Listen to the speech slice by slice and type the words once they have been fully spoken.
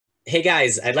Hey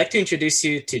guys, I'd like to introduce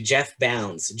you to Jeff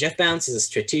Bounds. Jeff Bounds is a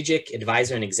strategic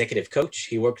advisor and executive coach.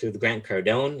 He worked with Grant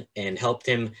Cardone and helped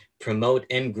him promote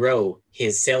and grow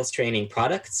his sales training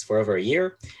products for over a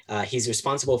year. He's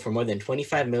responsible for more than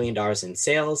 $25 million in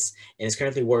sales and is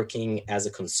currently working as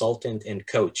a consultant and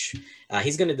coach.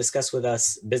 He's going to discuss with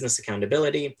us business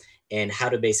accountability and how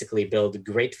to basically build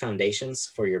great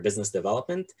foundations for your business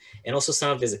development, and also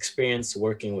some of his experience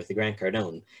working with Grant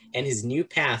Cardone and his new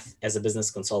path as a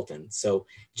business consultant. So,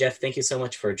 Jeff, thank you so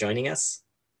much for joining us.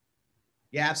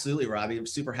 Yeah, absolutely, Robbie. I'm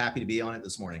super happy to be on it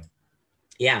this morning.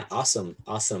 Yeah, awesome.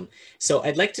 Awesome. So,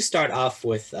 I'd like to start off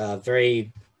with a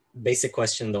very basic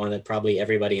question, the one that probably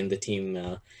everybody in the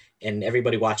team and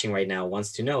everybody watching right now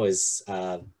wants to know is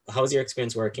how's your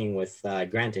experience working with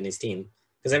Grant and his team?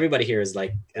 Because everybody here is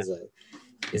like, is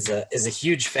a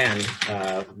huge fan.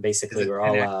 Is Basically, it we're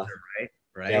 10X, all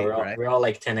right? yeah, Right, right. we're all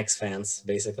like 10x fans,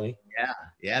 basically. Yeah,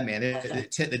 yeah, man. The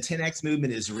 10X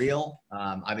movement is real.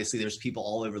 Obviously, there's people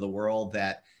all over the world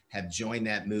that have joined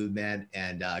that movement,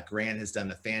 and Grant has done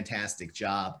a fantastic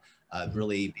job of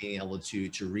really being able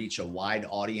to reach a wide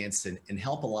audience and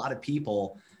help a lot of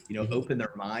people, open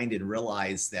their mind and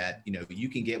realize that, you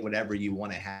can get whatever you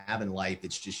want to have in life.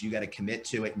 It's just, you got to commit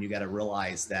to it, and you got to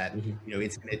realize that,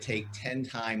 it's going to take 10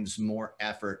 times more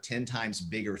effort, 10 times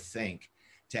bigger think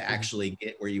to actually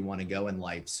get where you want to go in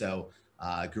life. So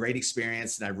great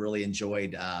experience. And I really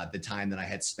enjoyed the time that I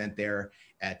had spent there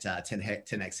at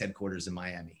 10X headquarters in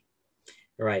Miami.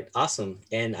 Right. Awesome.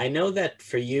 And I know that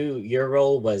for you, your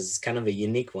role was kind of a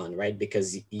unique one, right?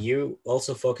 Because you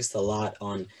also focused a lot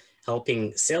on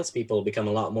helping salespeople become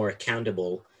a lot more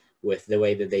accountable with the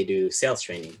way that they do sales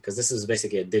training, because this is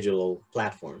basically a digital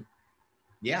platform.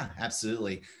 Yeah,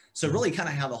 absolutely. So really kind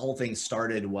of how the whole thing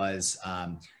started was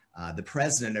the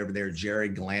president over there,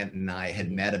 Jared Glant, and I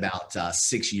had met about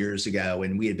 6 years ago,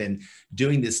 and we had been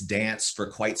doing this dance for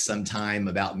quite some time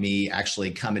about me actually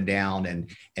coming down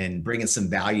and bringing some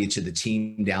value to the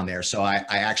team down there. So I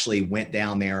actually went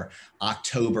down there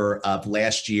October of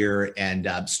last year and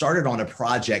started on a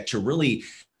project to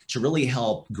really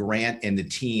help Grant and the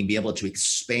team be able to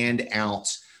expand out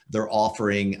their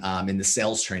offering in the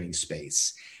sales training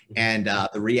space. And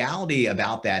the reality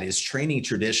about that is training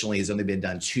traditionally has only been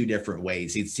done two different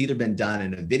ways. It's either been done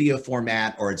in a video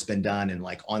format or it's been done in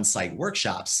like on-site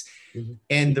workshops.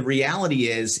 And the reality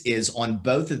is on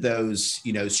both of those,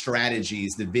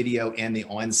 strategies, the video and the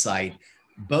on-site,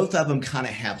 both of them kind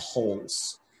of have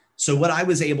holes. So what I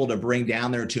was able to bring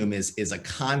down there to them is a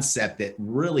concept that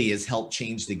really has helped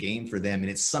change the game for them.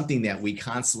 And it's something that we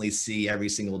constantly see every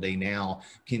single day now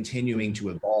continuing to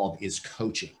evolve is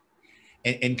coaching.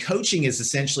 And coaching is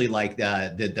essentially like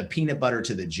the peanut butter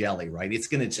to the jelly, right? It's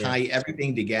going to tie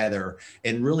everything together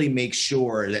and really make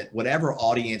sure that whatever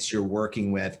audience you're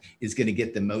working with is going to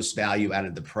get the most value out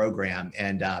of the program.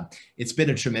 And it's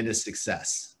been a tremendous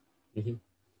success.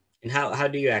 And how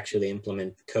do you actually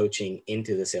implement coaching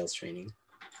into the sales training?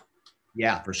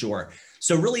 Yeah, for sure.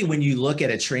 So really, when you look at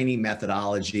a training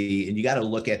methodology and you got to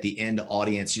look at the end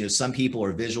audience, some people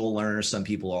are visual learners, some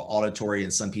people are auditory,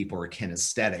 and some people are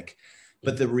kinesthetic.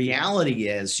 But the reality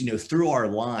is, through our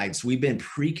lives, we've been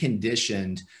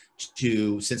preconditioned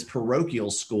since parochial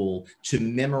school, to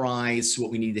memorize what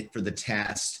we need for the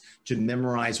test, to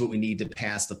memorize what we need to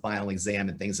pass the final exam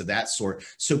and things of that sort.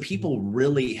 So people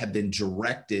really have been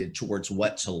directed towards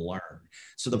what to learn.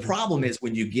 So the problem is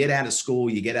when you get out of school,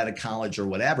 you get out of college or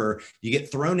whatever, you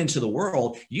get thrown into the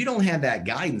world, you don't have that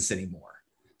guidance anymore.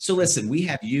 So listen, we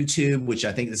have YouTube, which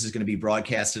I think this is going to be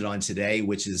broadcasted on today,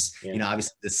 which is,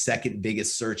 obviously the second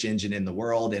biggest search engine in the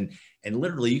world. And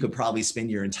literally you could probably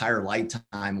spend your entire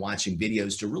lifetime watching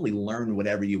videos to really learn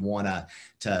whatever you want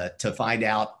to find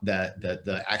out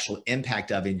the actual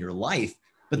impact of in your life.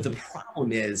 But the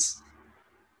problem is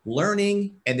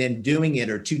learning and then doing it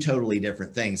are two totally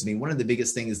different things. I mean, one of the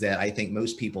biggest things that I think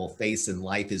most people face in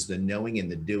life is the knowing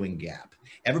and the doing gap.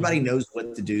 Everybody knows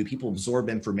what to do. People absorb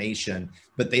information,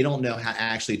 but they don't know how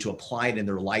actually to apply it in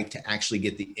their life to actually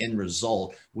get the end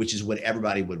result, which is what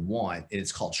everybody would want. And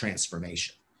it's called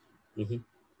transformation.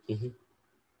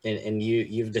 And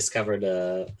you've discovered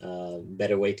a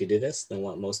better way to do this than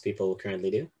what most people currently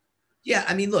do? Yeah,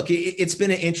 I mean, look, it's been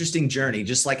an interesting journey.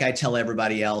 Just like I tell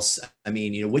everybody else, I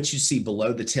mean, what you see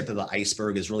below the tip of the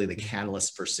iceberg is really the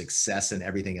catalyst for success and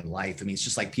everything in life. I mean, it's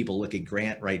just like people look at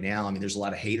Grant right now. I mean, there's a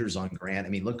lot of haters on Grant.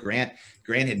 I mean, look, Grant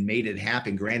had made it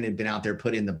happen. Grant had been out there,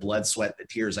 put in the blood, sweat, the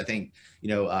tears. I think,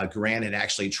 Grant had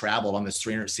actually traveled almost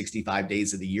 365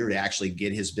 days of the year to actually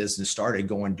get his business started,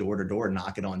 going door to door,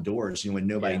 knocking on doors, when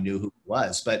nobody knew who he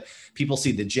was. But people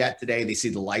see the jet today, they see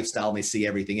the lifestyle, and they see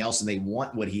everything else, and they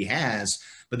want what he has.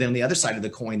 But then on the other side of the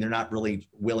coin, they're not really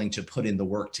willing to put in the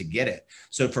work to get it.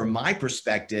 So from my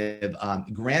perspective,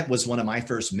 Grant was one of my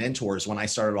first mentors when I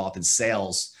started off in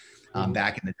sales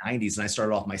back in the 90s. And I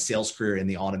started off my sales career in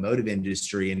the automotive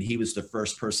industry. And he was the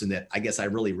first person that I guess I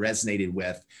really resonated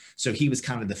with. So he was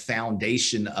kind of the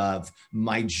foundation of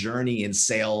my journey in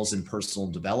sales and personal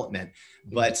development.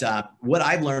 But what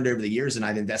I've learned over the years, and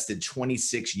I've invested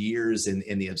 26 years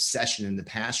in the obsession and the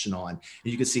passion on,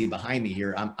 and you can see behind me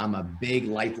here, I'm a big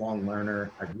lifelong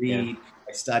learner. I read,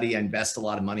 I study, I invest a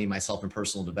lot of money in myself in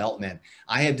personal development.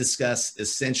 I have discussed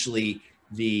essentially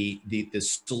the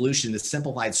solution, the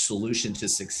simplified solution to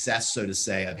success, so to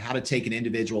say, of how to take an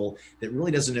individual that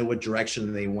really doesn't know what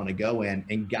direction they want to go in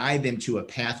and guide them to a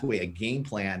pathway, a game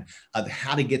plan of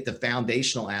how to get the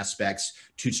foundational aspects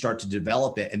to start to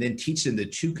develop it, and then teach them the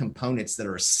two components that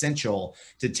are essential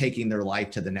to taking their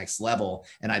life to the next level.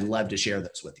 And I'd love to share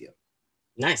those with you.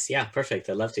 Nice. Yeah, perfect.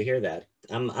 I'd love to hear that.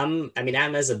 I'm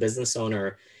as a business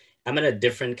owner, I'm at a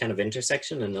different kind of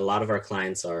intersection, and a lot of our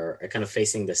clients are kind of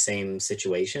facing the same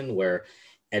situation where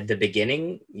at the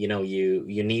beginning, you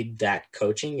need that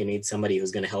coaching. You need somebody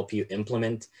who's going to help you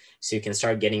implement so you can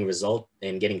start getting result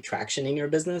and getting traction in your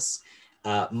business.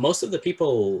 Most of the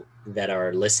people that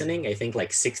are listening, I think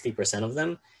like 60% of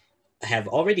them have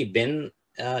already been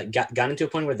gotten to a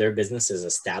point where their business is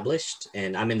established.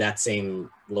 And I'm in that same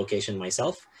location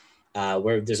myself.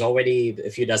 Where there's already a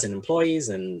few dozen employees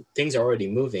and things are already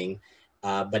moving.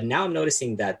 But now I'm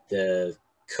noticing that the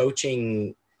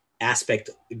coaching aspect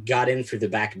got in through the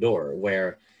back door,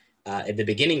 where at the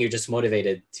beginning, you're just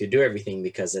motivated to do everything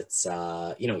because it's,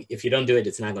 if you don't do it,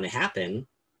 it's not going to happen.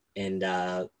 And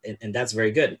that's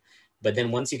very good. But then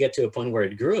once you get to a point where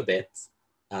it grew a bit,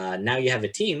 now you have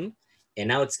a team, and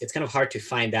now it's kind of hard to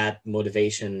find that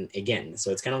motivation again.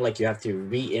 So it's kind of like you have to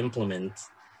re-implement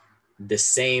the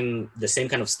same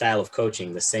kind of style of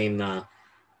coaching, the same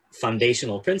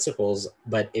foundational principles,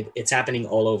 but it's happening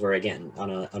all over again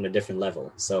on a different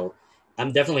level. So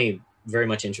I'm definitely very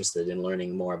much interested in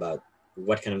learning more about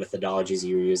what kind of methodologies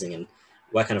you're using and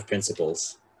what kind of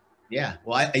principles. Yeah,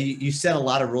 well, you said a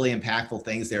lot of really impactful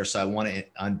things there, so I want to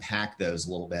unpack those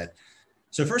a little bit.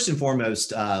 So first and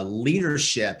foremost,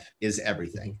 leadership is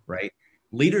everything, right?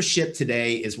 Leadership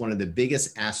today is one of the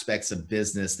biggest aspects of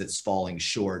business that's falling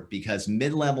short because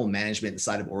mid-level management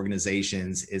inside of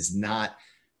organizations is not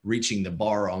reaching the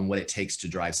bar on what it takes to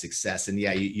drive success. And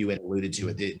yeah, you had alluded to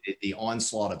it, the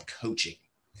onslaught of coaching.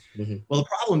 Well, the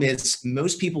problem is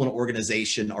most people in an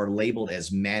organization are labeled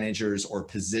as managers or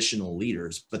positional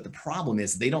leaders. But the problem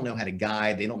is they don't know how to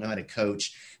guide. They don't know how to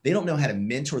coach. They don't know how to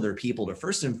mentor their people to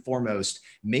first and foremost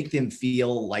make them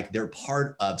feel like they're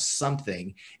part of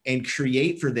something and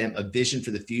create for them a vision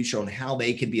for the future on how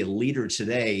they can be a leader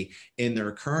today in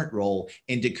their current role,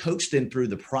 and to coach them through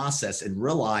the process and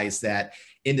realize that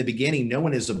in the beginning, no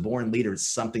one is a born leader. It's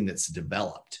something that's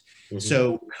developed.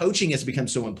 So coaching has become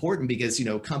so important because,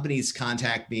 companies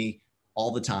contact me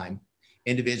all the time.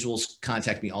 Individuals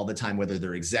contact me all the time, whether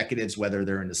they're executives, whether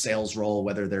they're in a sales role,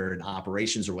 whether they're in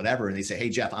operations or whatever. And they say, hey,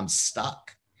 Jeff, I'm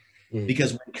stuck.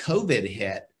 Because when COVID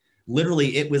hit,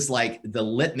 literally it was like the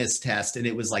litmus test, and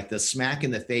it was like the smack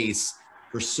in the face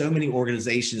for so many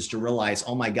organizations to realize,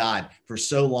 oh my God, for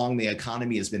so long, the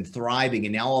economy has been thriving.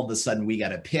 And now all of a sudden we got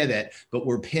to pivot, but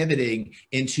we're pivoting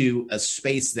into a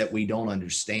space that we don't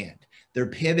understand. They're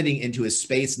pivoting into a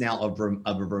space now of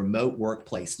a remote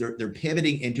workplace. They're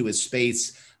pivoting into a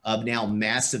space of now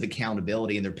massive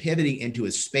accountability, and they're pivoting into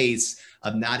a space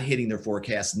of not hitting their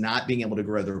forecasts, not being able to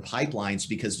grow their pipelines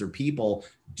because their people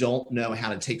don't know how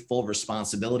to take full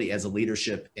responsibility as a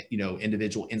leadership,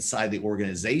 individual inside the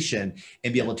organization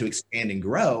and be able to expand and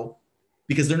grow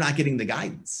because they're not getting the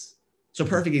guidance. So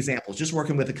perfect example, just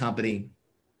working with a company.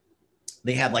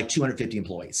 They have like 250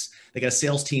 employees. They got a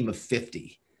sales team of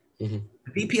 50. The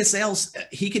VP of sales,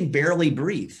 he can barely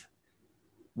breathe.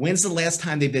 When's the last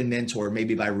time they've been mentored?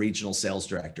 Maybe by a regional sales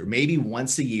director, maybe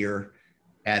once a year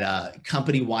at a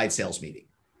company-wide sales meeting.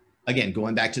 Again,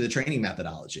 going back to the training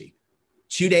methodology,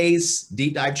 2 days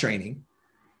deep dive training.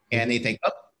 And they think,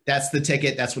 oh, that's the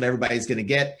ticket. That's what everybody's going to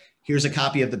get. Here's a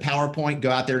copy of the PowerPoint. Go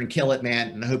out there and kill it, man.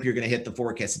 And I hope you're going to hit the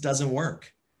forecast. It doesn't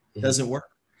work. It doesn't work.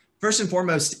 First and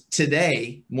foremost,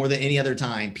 today, more than any other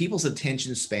time, people's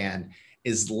attention span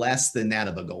is less than that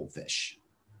of a goldfish.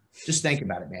 Just think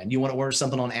about it, man. You want to order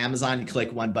something on Amazon, you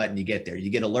click one button, you get there. You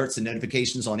get alerts and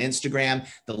notifications on Instagram.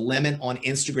 The limit on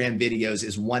Instagram videos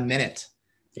is 1 minute.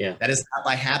 Yeah. That is not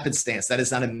by happenstance. That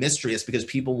is not a mystery. It's because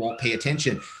people won't pay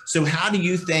attention. So how do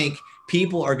you think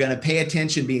people are going to pay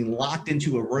attention being locked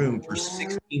into a room for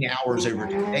 16 hours over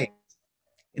 2 days.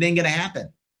 It ain't going to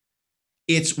happen.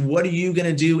 It's what are you going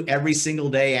to do every single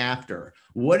day after?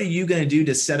 What are you going to do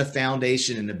to set a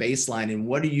foundation and a baseline? And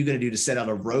what are you going to do to set out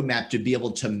a roadmap to be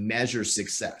able to measure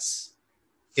success?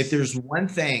 If there's one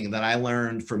thing that I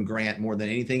learned from Grant more than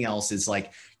anything else, is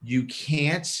like, you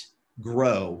can't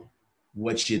grow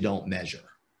what you don't measure.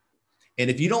 And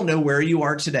if you don't know where you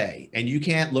are today, and you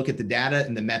can't look at the data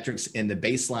and the metrics and the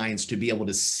baselines to be able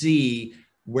to see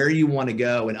where you want to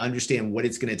go and understand what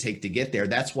it's going to take to get there,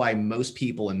 that's why most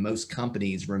people and most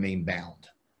companies remain bound.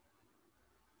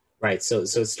 Right. So it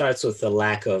starts with the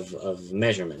lack of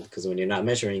measurement, because when you're not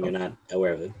measuring, you're not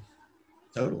aware of it.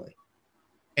 Totally.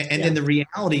 And then the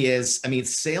reality is, I mean,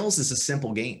 sales is a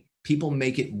simple game. People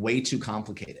make it way too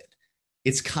complicated.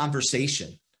 It's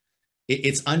conversation.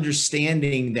 It's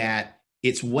understanding that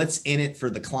it's what's in it for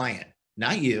the client,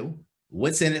 not you.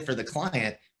 What's in it for the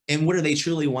client, and what do they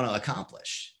truly want to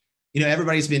accomplish? You know,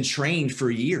 everybody's been trained for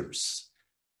years.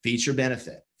 Feature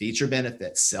benefit,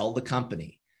 sell the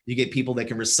company. You get people that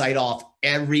can recite off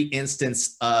every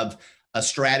instance of a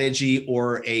strategy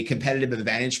or a competitive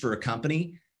advantage for a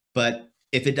company. But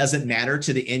if it doesn't matter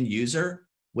to the end user,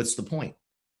 what's the point?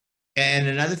 And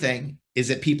another thing is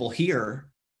that people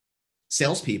hear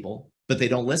salespeople, but they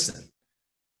don't listen.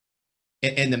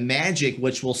 And the magic,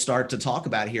 which we'll start to talk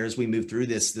about here as we move through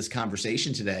this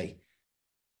conversation today,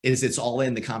 is it's all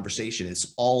in the conversation.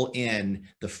 It's all in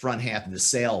the front half of the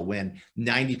sale, when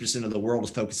 90% of the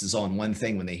world focuses on one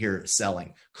thing when they hear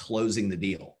selling: closing the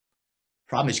deal.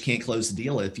 Problem is, you can't close the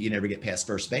deal if you never get past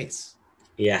first base.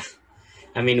 Yeah.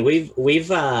 I mean, we've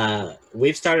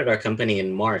started our company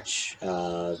in March,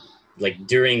 like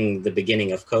during the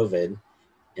beginning of COVID.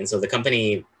 And so the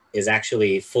company is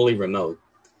actually fully remote.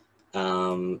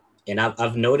 And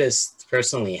I've noticed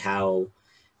personally how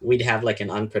we'd have like an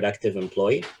unproductive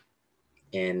employee,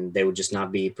 and they would just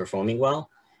not be performing well.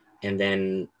 And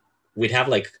then I'd have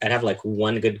like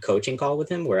one good coaching call with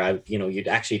him where you'd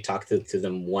actually talk to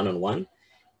them one-on-one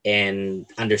and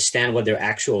understand what their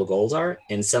actual goals are.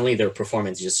 And suddenly their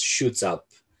performance just shoots up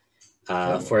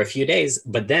for a few days,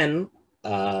 but then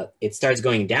it starts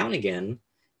going down again,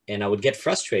 and I would get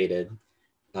frustrated.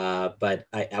 But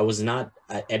I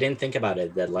didn't think about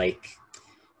it, that like,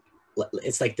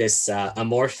 it's like this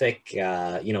amorphic,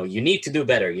 you need to do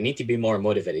better. You need to be more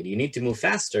motivated. You need to move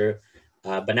faster.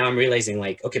 But now I'm realizing,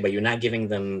 like, okay, but you're not giving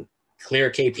them clear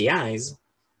KPIs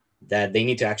that they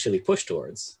need to actually push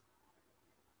towards.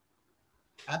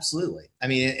 Absolutely. I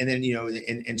mean, and then,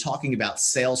 in talking about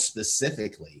sales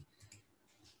specifically,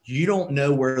 you don't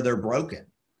know where they're broken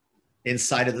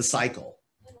inside of the cycle.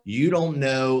 You don't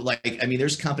know, like, I mean,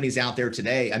 there's companies out there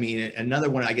today. I mean, another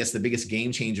one, I guess the biggest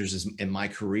game changers is in my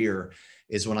career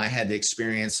is when I had the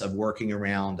experience of working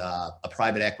around a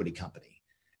private equity company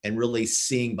and really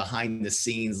seeing behind the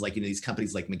scenes, like, these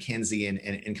companies like McKinsey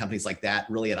and companies like that,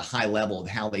 really at a high level of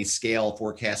how they scale,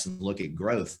 forecast, and look at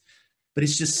growth. But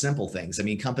it's just simple things. I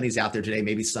mean, companies out there today,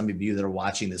 maybe some of you that are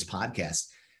watching this podcast,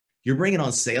 you're bringing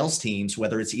on sales teams,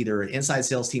 whether it's either an inside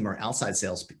sales team or outside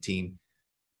sales team.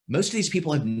 Most of these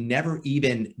people have never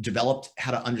even developed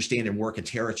how to understand and work a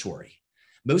territory.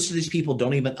 Most of these people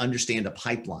don't even understand a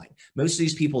pipeline. Most of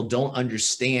these people don't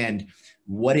understand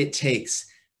what it takes.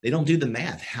 They don't do the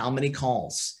math. How many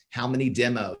calls, how many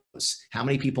demos, how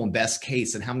many people in best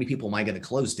case, and how many people am I going to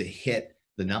close to hit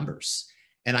the numbers?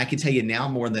 And I can tell you now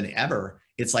more than ever,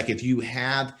 it's like, if you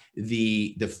have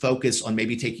the focus on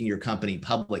maybe taking your company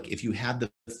public, if you have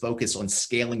the focus on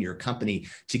scaling your company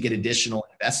to get additional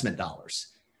investment dollars,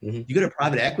 you go to a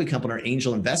private equity company or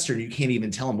angel investor, and you can't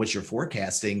even tell them what you're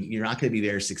forecasting, you're not going to be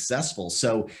very successful.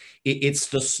 So it's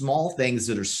the small things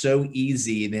that are so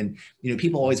easy. And then,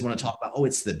 people always want to talk about, oh,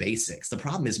 it's the basics. The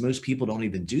problem is most people don't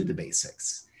even do the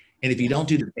basics. And if you don't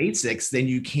do the basics, then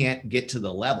you can't get to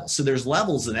the level. So there's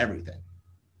levels in everything.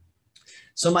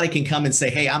 Somebody can come and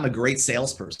say, hey, I'm a great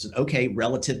salesperson. Okay,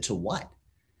 relative to what?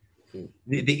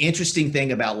 The interesting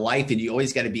thing about life, and you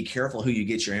always got to be careful who you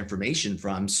get your information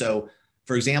from. So,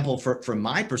 for example, from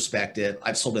my perspective,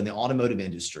 I've sold in the automotive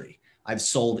industry. I've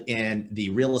sold in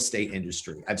the real estate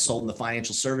industry. I've sold in the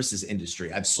financial services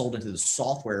industry. I've sold into the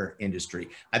software industry.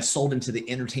 I've sold into the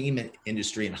entertainment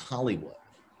industry in Hollywood.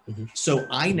 So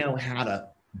I know how to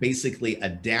basically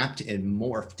adapt and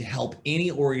morph to help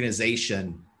any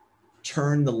organization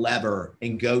turn the lever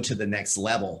and go to the next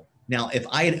level. Now, if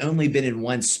I had only been in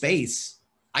one space,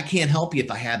 I can't help you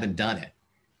if I haven't done it.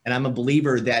 And I'm a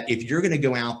believer that if you're going to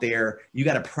go out there, you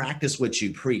got to practice what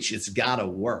you preach. It's got to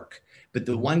work. But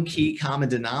the one key common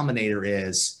denominator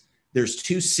is there's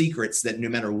two secrets that no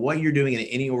matter what you're doing in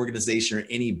any organization or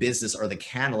any business are the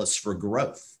catalysts for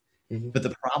growth. But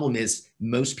the problem is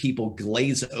most people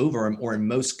glaze over them, or in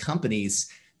most companies,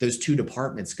 those two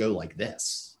departments go like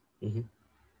this.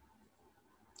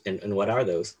 And what are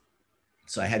those?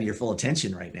 So I have your full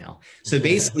attention right now. So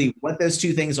basically what those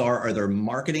two things are their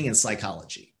marketing and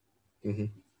psychology.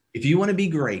 If you want to be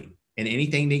great in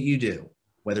anything that you do,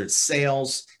 whether it's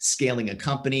sales, scaling a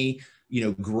company,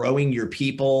 growing your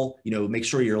people, make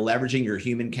sure you're leveraging your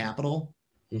human capital,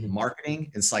 marketing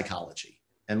and psychology.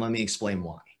 And let me explain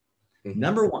why.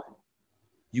 Number one,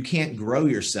 you can't grow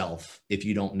yourself if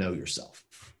you don't know yourself.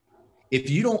 If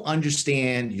you don't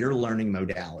understand your learning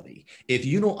modality, if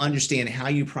you don't understand how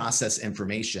you process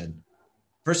information,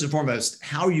 first and foremost,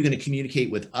 how are you going to communicate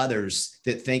with others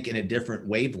that think in a different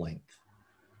wavelength,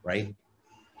 right?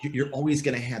 You're always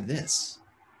going to have this,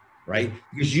 right?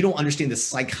 Because you don't understand the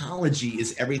psychology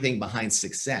is everything behind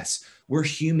success. We're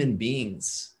human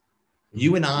beings.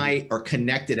 You and I are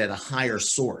connected at a higher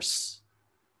source.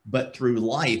 But through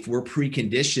life, we're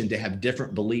preconditioned to have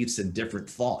different beliefs and different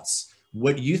thoughts.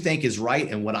 What you think is right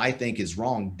and what I think is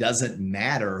wrong doesn't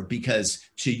matter, because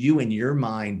to you in your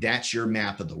mind, that's your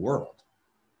map of the world.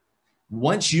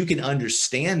 Once you can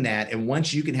understand that, and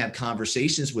once you can have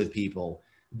conversations with people,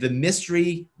 the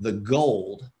mystery, the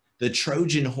gold, the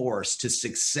Trojan horse to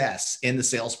success in the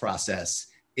sales process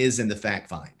is in the fact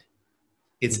find.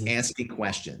 It's asking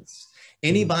questions.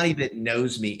 Anybody that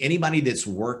knows me, anybody that's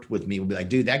worked with me will be like,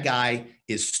 dude, that guy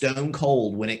is stone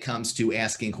cold when it comes to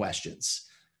asking questions.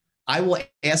 I will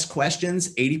ask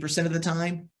questions 80% of the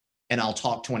time, and I'll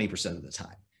talk 20% of the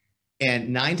time. And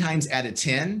 9 times out of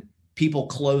 10, people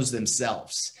close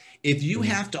themselves. If you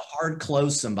have to hard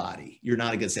close somebody, you're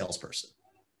not a good salesperson.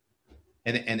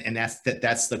 And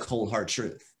that's the cold hard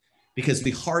truth, because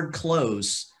the hard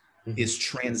close is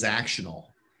transactional.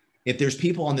 If there's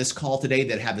people on this call today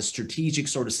that have a strategic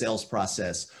sort of sales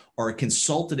process or a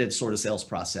consultative sort of sales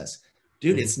process,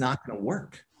 dude, it's not going to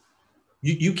work.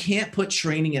 You can't put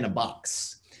training in a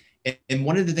box. And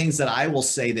one of the things that I will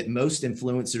say that most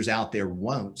influencers out there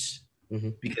won't,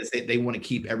 because they want to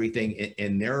keep everything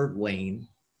in their lane.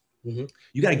 You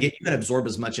got to absorb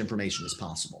as much information as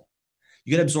possible.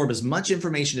 You got to absorb as much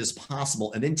information as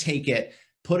possible, and then take it,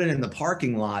 put it in the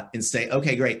parking lot and say,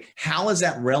 okay, great. How is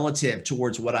that relative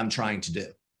towards what I'm trying to do?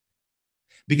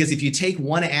 Because if you take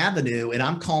one avenue, and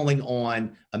I'm calling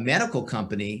on a medical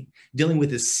company, dealing with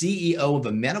the CEO of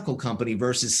a medical company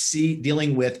versus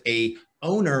dealing with a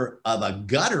owner of a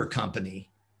gutter company,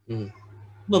 a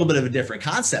little bit of a different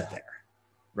concept there,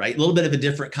 right? A little bit of a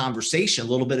different conversation, a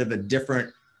little bit of a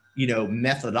different,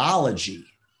 methodology.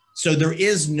 So there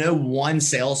is no one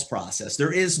sales process.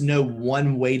 There is no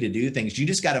one way to do things. You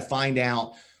just got to find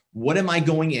out, what am I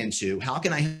going into? How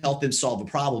can I help them solve a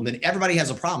problem? And everybody has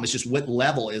a problem. It's just what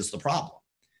level is the problem?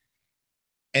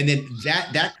 And then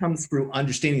that comes through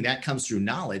understanding, that comes through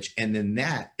knowledge. And then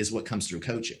that is what comes through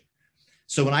coaching.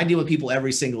 So when I deal with people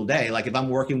every single day, like if I'm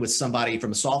working with somebody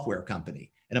from a software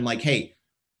company and I'm like, hey,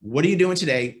 what are you doing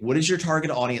today? What is your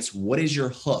target audience? What is your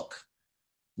hook?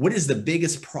 What is the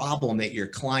biggest problem that your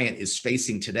client is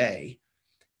facing today?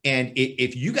 And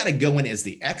if you got to go in as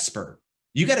the expert,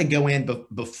 you got to go in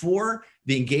before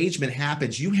the engagement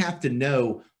happens. You have to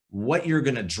know what you're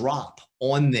going to drop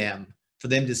on them for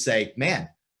them to say, man,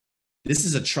 this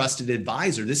is a trusted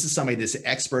advisor. This is somebody that's an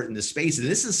expert in the space. And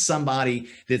this is somebody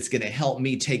that's going to help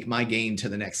me take my game to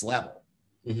the next level.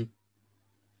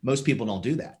 Most people don't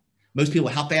do that. Most people,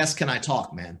 how fast can I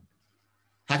talk, man?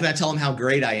 How can I tell them how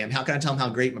great I am? How can I tell them how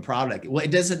great my product is? Well,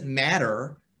 it doesn't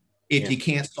matter if you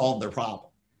can't solve their problem.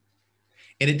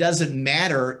 And it doesn't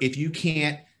matter if you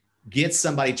can't get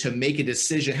somebody to make a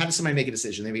decision. How does somebody make a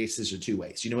decision? They make a decision 2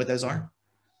 ways. You know what those are?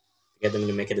 Get them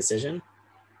to make a decision?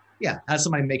 Yeah. How does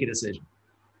somebody make a decision?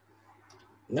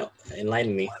 No,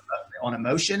 enlighten me. On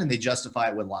emotion, and they justify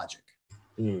it with logic.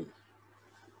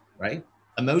 Right?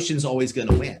 Emotion's always going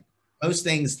to win. Most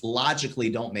things logically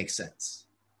don't make sense.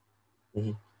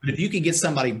 But if you can get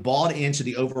somebody bought into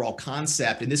the overall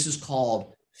concept, and this is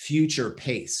called future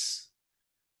pace.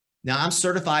 Now, I'm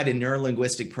certified in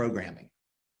neurolinguistic programming,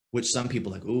 which some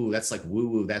people are like, ooh, that's like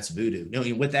woo-woo, that's voodoo. No,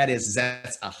 what that is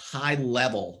that's a high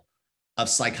level of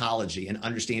psychology and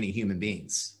understanding human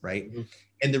beings, right?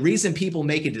 And the reason people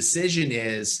make a decision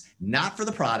is not for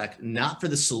the product, not for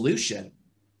the solution,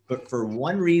 but for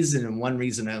one reason and one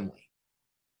reason only: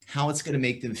 how it's going to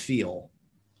make them feel,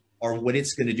 or what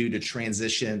it's going to do to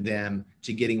transition them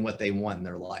to getting what they want in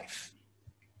their life.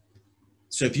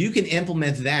 So if you can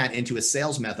implement that into a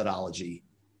sales methodology,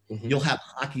 you'll have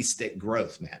hockey stick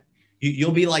growth, man.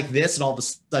 You'll be like this, and all of a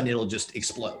sudden it'll just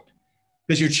explode.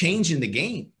 because you're changing the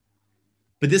game.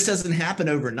 But this doesn't happen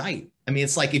overnight. I mean,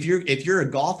 it's like if you're a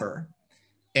golfer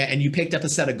and you picked up a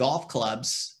set of golf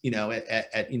clubs, you know,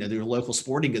 at your local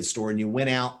sporting goods store, and you went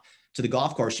out to the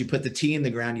golf course, you put the tee in the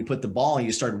ground, you put the ball, and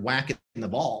you started whacking the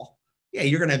ball. Yeah,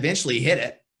 you're going to eventually hit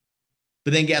it.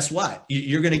 But then guess what?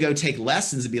 You're going to go take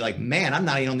lessons and be like, man, I'm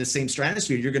not even on the same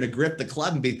stratosphere. You're going to grip the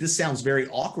club and be, this sounds very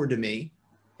awkward to me.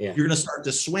 Yeah. You're going to start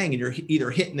to swing, and you're either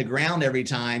hitting the ground every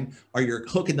time or you're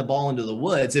hooking the ball into the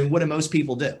woods. And what do most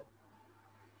people do?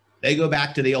 They go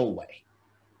back to the old way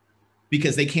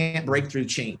because they can't break through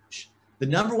change. The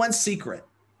number one secret,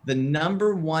 the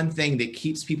number one thing that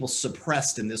keeps people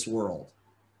suppressed in this world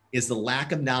is the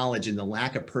lack of knowledge and the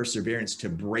lack of perseverance to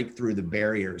break through the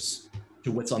barriers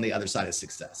to what's on the other side of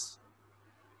success.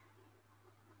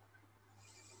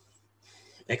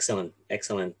 Excellent.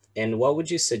 Excellent. And what would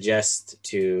you suggest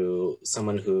to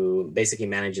someone who basically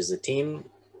manages a team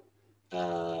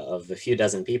of a few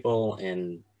dozen people,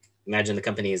 and imagine the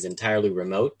company is entirely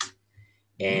remote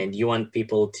and you want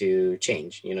people to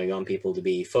change, you know, you want people to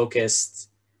be focused,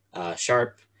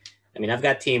 sharp. I mean, I've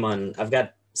got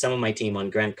some of my team on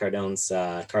Grant Cardone's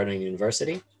Cardone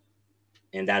University,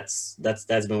 and that's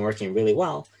been working really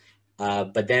well.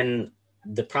 But then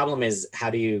the problem is, how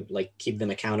do you like keep them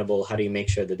accountable? How do you make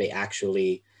sure that they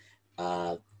actually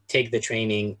take the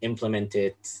training, implement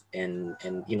it, and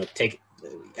you know,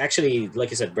 actually, like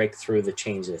you said, break through the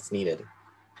change that's needed?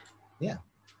 Yeah.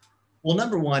 Well,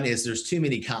 number one is there's too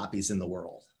many copies in the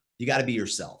world. You got to be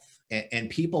yourself, and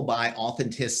people buy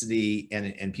authenticity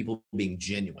and people being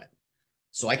genuine.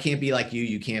 So I can't be like you.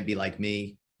 You can't be like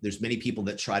me. There's many people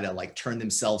that try to like turn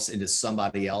themselves into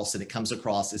somebody else, and it comes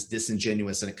across as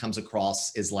disingenuous, and it comes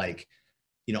across as like,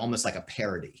 you know, almost like a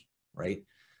parody, right?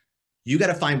 You got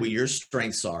to find what your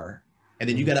strengths are, and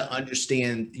then you got to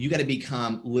understand, you got to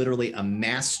become literally a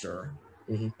master.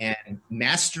 And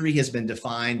mastery has been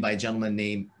defined by a gentleman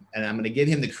named, and I'm going to give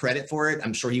him the credit for it.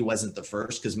 I'm sure he wasn't the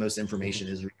first because most information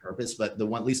is repurposed, but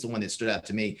at least the one that stood out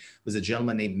to me was a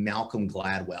gentleman named Malcolm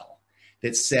Gladwell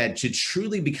that said to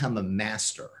truly become a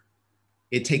master,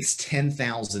 it takes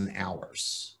 10,000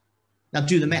 hours. Now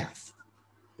do the math.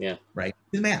 Yeah. Right.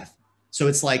 Do the math. So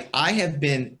it's like, I have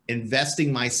been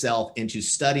investing myself into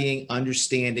studying,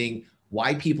 understanding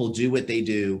why people do what they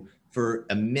do for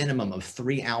a minimum of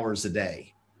 3 hours a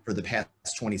day for the past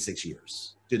 26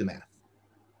 years. Do the math.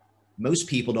 Most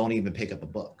people don't even pick up a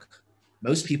book.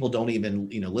 Most people don't even,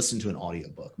 you know, listen to an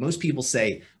audiobook. Most people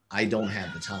say, I don't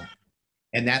have the time.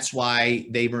 And that's why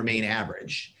they remain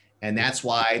average. And that's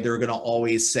why they're going to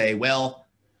always say, well,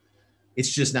 it's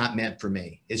just not meant for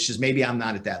me. It's just, maybe I'm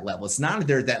not at that level. It's not that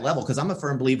they're at that level, because I'm a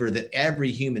firm believer that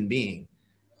every human being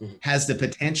has the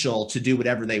potential to do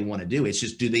whatever they want to do. It's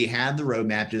just, do they have the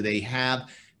roadmap? Do they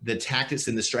have the tactics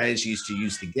and the strategies to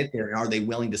use to get there? And are they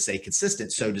willing to stay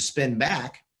consistent? So to spin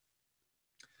back,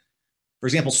 for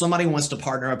example, somebody wants to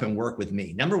partner up and work with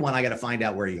me. Number one, I got to find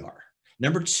out where you are.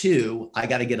 Number two, I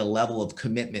got to get a level of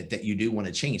commitment that you do want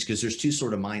to change, because there's two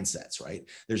sort of mindsets, right?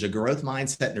 There's a growth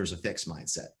mindset and there's a fixed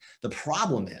mindset. The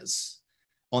problem is,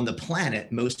 on the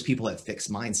planet, most people have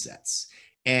fixed mindsets.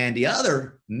 And the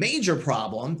other major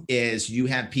problem is you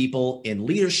have people in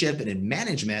leadership and in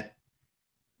management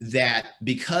that,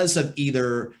 because of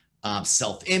either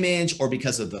self-image or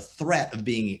because of the threat of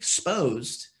being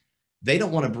exposed, they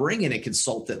don't want to bring in a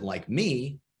consultant like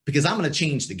me, because I'm going to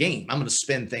change the game. I'm going to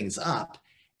spin things up,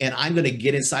 and I'm going to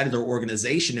get inside of their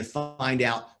organization and find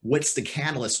out what's the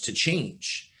catalyst to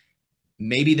change.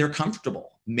 Maybe they're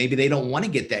comfortable. Maybe they don't want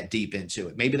to get that deep into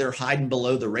it. Maybe they're hiding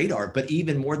below the radar. But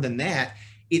even more than that,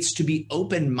 it's to be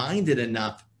open-minded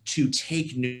enough to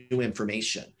take new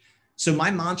information. So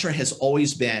my mantra has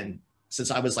always been,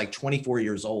 since I was like 24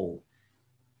 years old,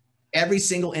 every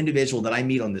single individual that I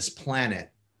meet on this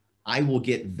planet, I will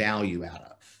get value out of.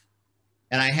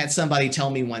 And I had somebody tell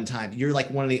me one time, you're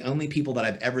like one of the only people that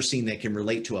I've ever seen that can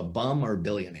relate to a bum or a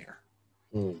billionaire.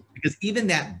 Because even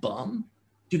that bum,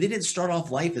 dude, they didn't start off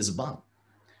life as a bum.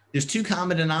 There's two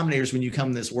common denominators when you come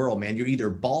in this world, man. You're either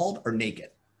bald or naked.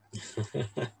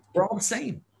 We're all the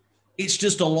same. It's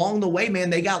just along the way, man,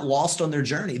 they got lost on their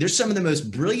journey. There's some of the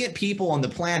most brilliant people on the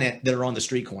planet that are on the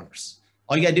street corners.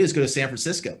 All you got to do is go to San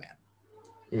Francisco,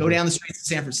 man. Go down the streets of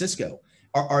San Francisco.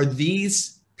 Are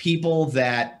these people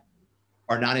that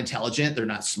are not intelligent? They're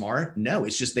not smart? No,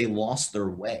 it's just they lost their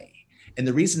way. And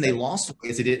the reason they lost their way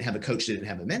is they didn't have a coach, they didn't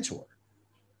have a mentor.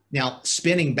 Now,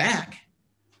 spinning back,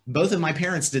 both of my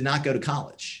parents did not go to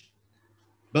college.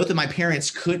 Both of my parents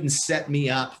couldn't set me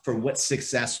up for what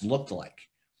success looked like.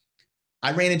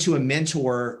 I ran into a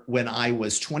mentor when I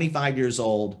was 25 years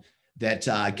old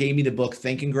that gave me the book,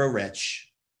 Think and Grow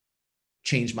Rich,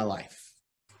 changed my life.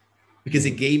 because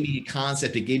it gave me a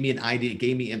concept, it gave me an idea, it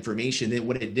gave me information. Then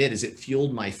what it did is it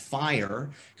fueled my fire.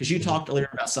 Because you talked earlier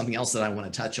about something else that I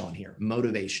want to touch on here,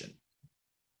 motivation.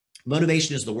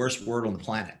 Motivation is the worst word on the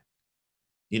planet.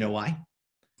 You know why?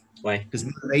 Why? Because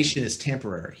motivation is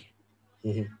temporary.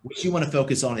 What you want to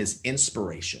focus on is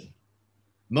inspiration.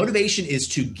 Motivation is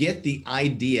to get the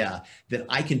idea that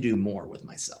I can do more with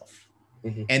myself.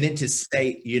 And then to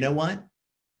say, you know what?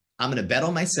 I'm going to bet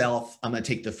on myself. I'm going to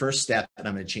take the first step and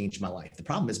I'm going to change my life. The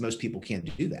problem is most people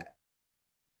can't do that.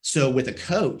 So with a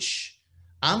coach,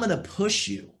 I'm going to push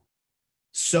you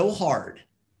so hard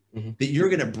that you're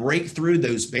going to break through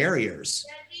those barriers.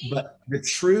 But the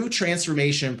true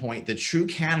transformation point, the true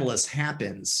catalyst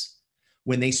happens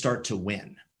when they start to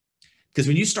win. Because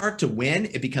when you start to win,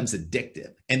 it becomes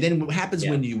addictive. And then what happens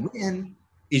when you win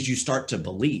is you start to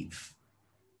believe.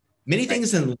 Many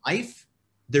things in life,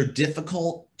 they're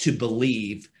difficult to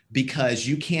believe because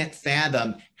you can't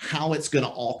fathom how it's going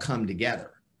to all come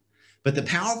together. But the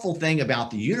powerful thing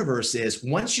about the universe is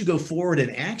once you go forward in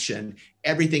action,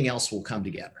 everything else will come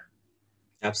together.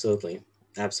 Absolutely.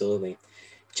 Absolutely.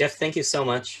 Jeff, thank you so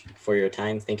much for your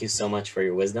time. Thank you so much for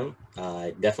your wisdom.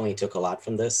 I definitely took a lot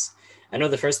from this. I know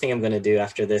the first thing I'm going to do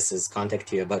after this is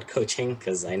contact you about coaching,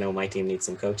 because I know my team needs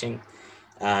some coaching.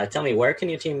 Tell me, where can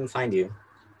your team find you?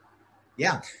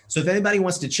 Yeah. So if anybody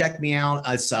wants to check me out,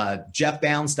 it's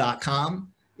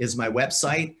jeffbounds.com is my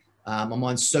website. I'm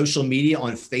on social media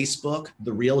on Facebook,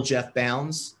 The Real Jeff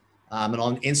Bounds, and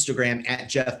on Instagram at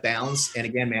Jeff Bounds. And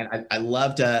again, man, I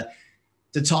love to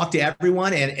talk to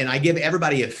everyone. And I give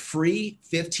everybody a free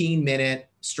 15-minute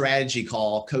strategy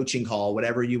call, coaching call,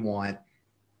 whatever you want,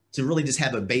 to really just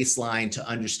have a baseline to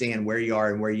understand where you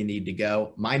are and where you need to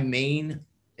go. My main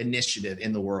initiative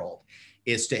in the world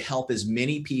is to help as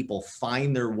many people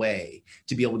find their way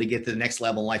to be able to get to the next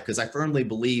level in life. Because I firmly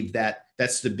believe that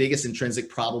that's the biggest intrinsic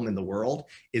problem in the world,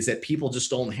 is that people just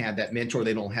don't have that mentor.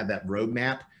 They don't have that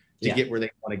roadmap to get where they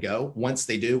want to go. Once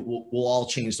they do, we'll all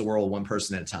change the world one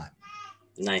person at a time.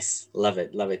 Nice. Love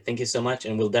it. Love it. Thank you so much.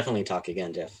 And we'll definitely talk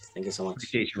again, Jeff. Thank you so much.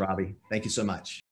 Appreciate you, Robby. Thank you so much.